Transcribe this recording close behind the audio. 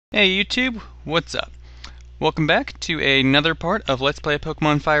Hey YouTube, what's up? Welcome back to another part of Let's Play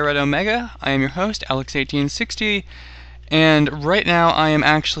Pokemon Fire Red Omega. I am your host, Alex1860, and right now I am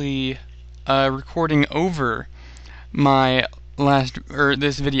actually recording over my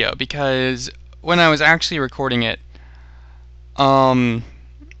this video, because when I was actually recording it, not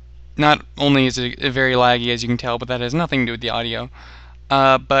only is it very laggy, as you can tell, but that has nothing to do with the audio.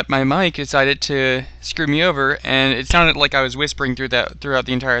 But my mic decided to screw me over, and it sounded like I was whispering throughout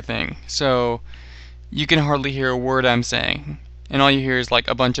the entire thing. So you can hardly hear a word I'm saying, and all you hear is like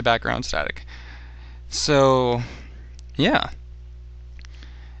a bunch of background static. So yeah.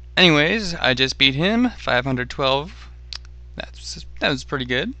 Anyways, I just beat him 512. That was pretty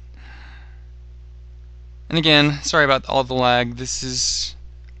good. And again, sorry about all the lag.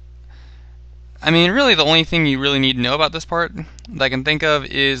 I mean, really, the only thing you really need to know about this part that I can think of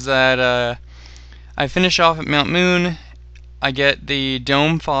is that I finish off at Mount Moon. I get the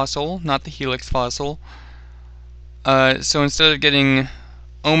Dome fossil, not the Helix fossil. So instead of getting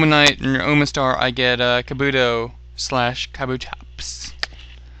Omanite and Omastar, I get Kabuto / Kabutops.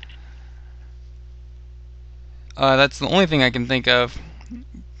 That's the only thing I can think of.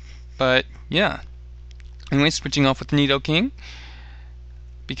 But yeah. Anyway, switching off with Nidoking,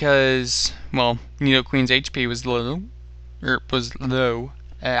 because, well, Nidoqueen's HP was low.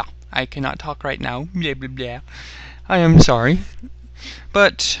 I cannot talk right now. Blah blah blah. I am sorry.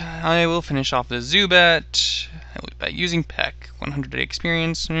 But I will finish off the Zubat by using Peck. 100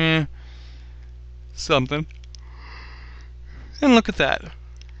 experience. Something. And look at that.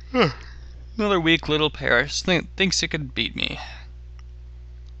 Another weak little Paris thinks it could beat me.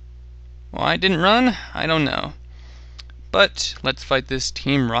 Why I didn't run? I don't know. But let's fight this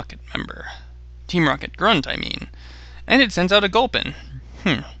Team Rocket member. Team Rocket Grunt, I mean. And it sends out a Gulpin.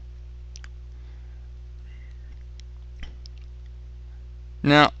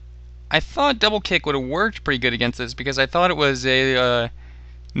 Now, I thought Double Kick would have worked pretty good against this, because I thought it was a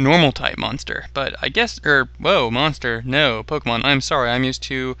normal type monster. But I guess, monster, no, Pokemon. I'm sorry, I'm used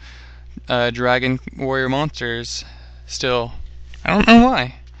to Dragon Warrior monsters still. I don't know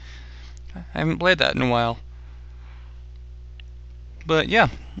why. I haven't played that in a while. But yeah,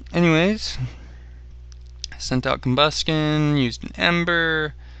 anyways, sent out Combustion, used an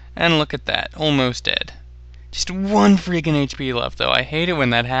Ember, and look at that, almost dead. Just one freaking HP left, though. I hate it when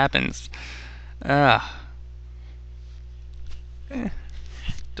that happens.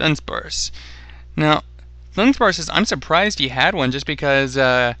 Dunsparce. Now, Dunsparce, I'm surprised he had one, just because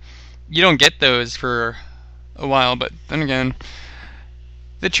you don't get those for a while. But then again,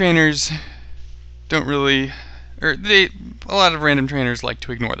 the trainers don't really, a lot of random trainers like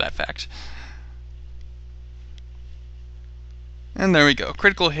to ignore that fact. And there we go,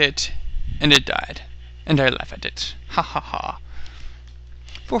 critical hit, and it died. And I laugh at it. Ha ha ha.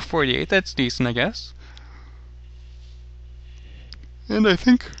 448, that's decent, I guess. And I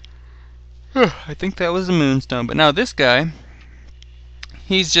think that was a Moonstone. But now this guy,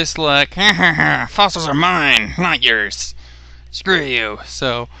 he's just like, ha ha ha, fossils are mine, not yours. Screw you.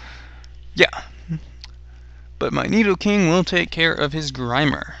 So, yeah. But my Nidoking will take care of his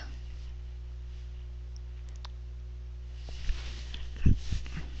Grimer.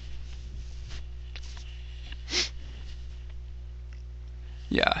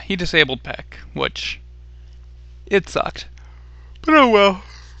 Yeah, he disabled Peck, which, it sucked. But oh well.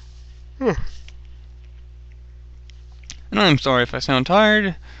 And I'm sorry if I sound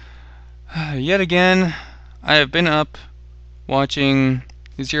tired. Yet again, I have been up watching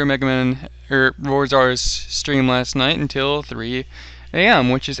Zero Mega Man, Rorzar's stream last night until 3 a.m.,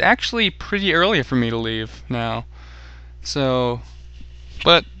 which is actually pretty early for me to leave now. So,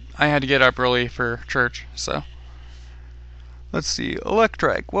 but I had to get up early for church, so. Let's see,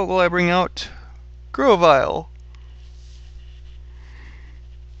 Electrike, what will I bring out? Grovyle.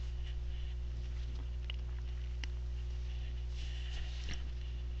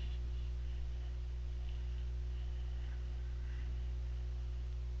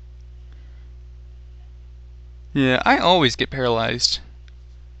 Yeah, I always get paralyzed.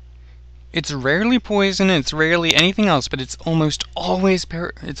 It's rarely poison, it's rarely anything else, but it's almost always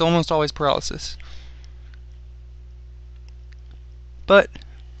paralysis. But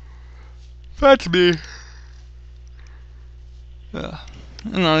that's me. And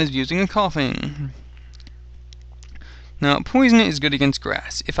I was using a coughing. Now, poison is good against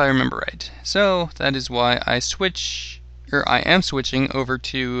grass, if I remember right. So that is why I am switching over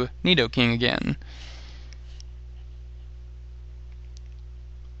to Nidoking again.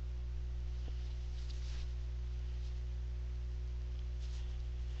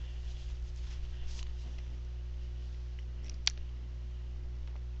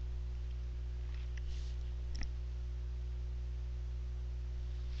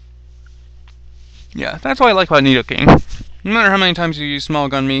 Yeah, that's what I like about Nidoking. No matter how many times you use Small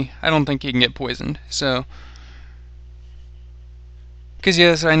Gun me, I don't think he can get poisoned, so... Because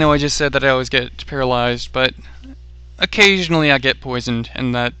yes, I know I just said that I always get paralyzed, but occasionally I get poisoned,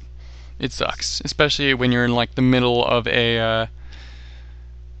 and that it sucks. Especially when you're in like the middle of a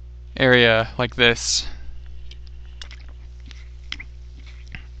area like this.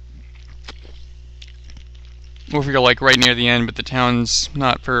 Or if you're like right near the end, but the town's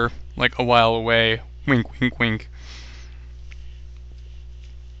not for like a while away. Wink, wink, wink.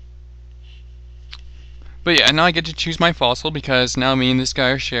 But yeah, now I get to choose my fossil because now me and this guy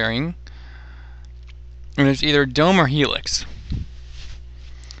are sharing. And it's either Dome or Helix.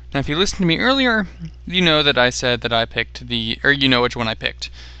 Now if you listened to me earlier, you know that I said that I picked or you know which one I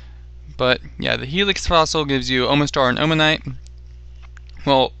picked. But yeah, the Helix fossil gives you Omastar and Omanite.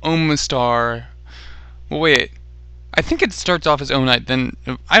 Well, Omastar... Well, wait. I think it starts off as Omanite, then...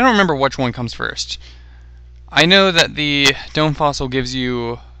 I don't remember which one comes first. I know that the Dome fossil gives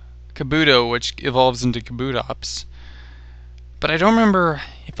you Kabuto, which evolves into Kabutops. But I don't remember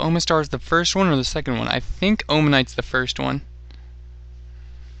if Omastar is the first one or the second one. I think Omanite's the first one.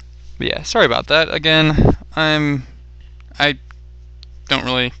 But yeah, sorry about that. Again, I don't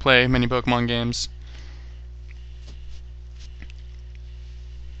really play many Pokemon games.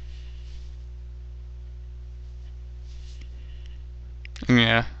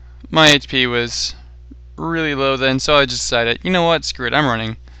 Yeah, my HP was really low then, so I just decided, you know what, screw it, I'm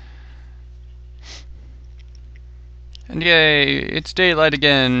running. And yay, it's daylight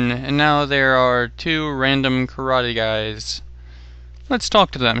again, and now there are 2 random karate guys. Let's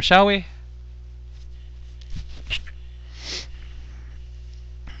talk to them, shall we?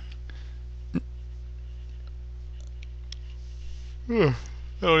 I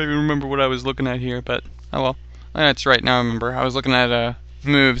don't even remember what I was looking at here, but oh well. That's right, now I remember. I was looking at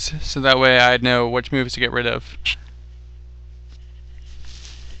moves, so that way I'd know which moves to get rid of.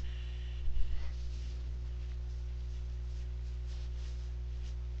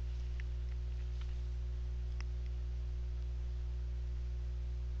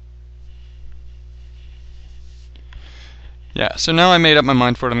 Yeah, so now I made up my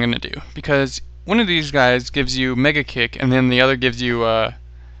mind for what I'm going to do, because one of these guys gives you Mega Kick, and then the other gives you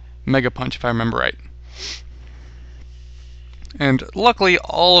Mega Punch, if I remember right. And luckily,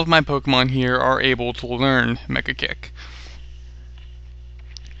 all of my Pokemon here are able to learn Mega Kick.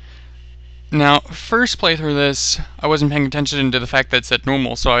 Now, first playthrough of this, I wasn't paying attention to the fact that it said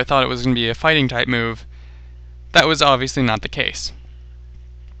normal, so I thought it was going to be a fighting type move. That was obviously not the case.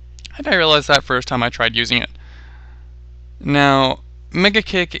 And I realized that first time I tried using it. Now, Mega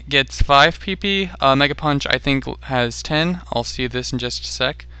Kick gets 5 PP, Mega Punch I think has 10. I'll see this in just a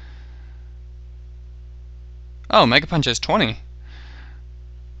sec. Oh, Mega Punch has 20.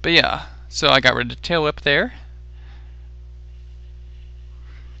 But yeah, so I got rid of Tail Whip there.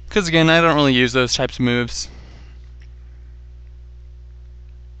 Because again, I don't really use those types of moves.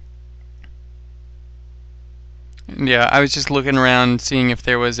 And yeah, I was just looking around seeing if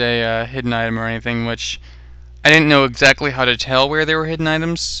there was a hidden item or anything, which I didn't know exactly how to tell where there were hidden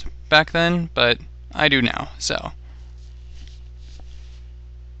items back then, but I do now, so.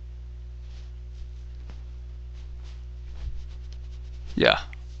 Yeah,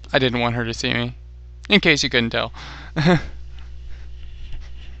 I didn't want her to see me, in case you couldn't tell.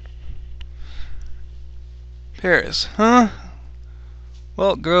 Paris, huh?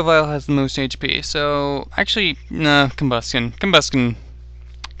 Well, Grovyle has the most HP, so actually, nah, Combustion.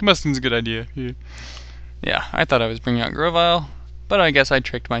 Combustion's a good idea. Yeah, I thought I was bringing out Grovyle, but I guess I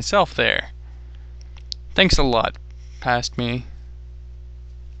tricked myself there. Thanks a lot, Past Me.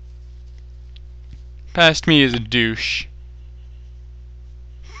 Past Me is a douche.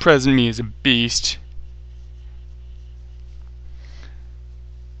 Present Me is a beast.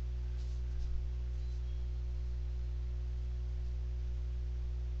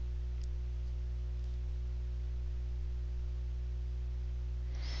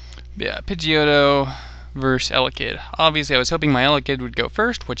 Yeah, Pidgeotto versus Elekid. Obviously, I was hoping my Elekid would go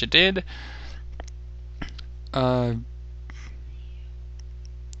first, which it did. And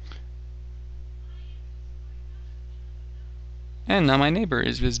now my neighbor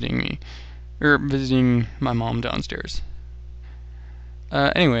is visiting me. Or visiting my mom downstairs.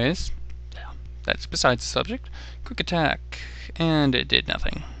 Anyways, that's besides the subject. Quick attack, and it did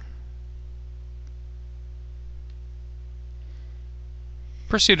nothing.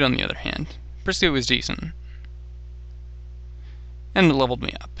 Pursuit, on the other hand. Pursuit was decent. And it leveled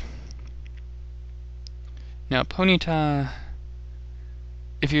me up. Now, Ponyta,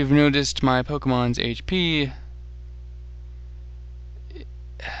 if you've noticed my Pokemon's HP,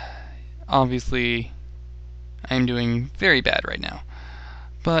 obviously I'm doing very bad right now.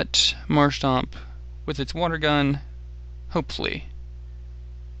 But Marshtomp, with its water gun, hopefully.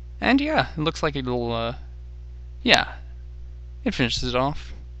 And yeah, it looks like it'll, yeah, it finishes it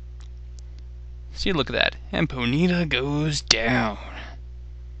off. See, look at that. And Ponyta goes down.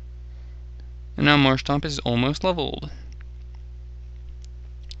 And now Marshtomp is almost leveled.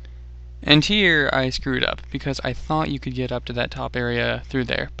 And here I screwed up, because I thought you could get up to that top area through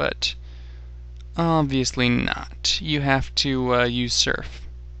there, but obviously not. You have to use Surf.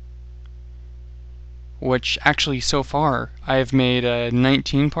 Which actually, so far, I've made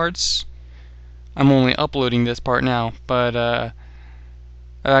 19 parts. I'm only uploading this part now, but I've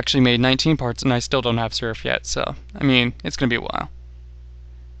actually made 19 parts and I still don't have Surf yet, so, I mean, it's gonna be a while.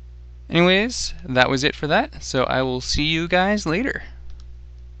 Anyways, that was it for that, so I will see you guys later.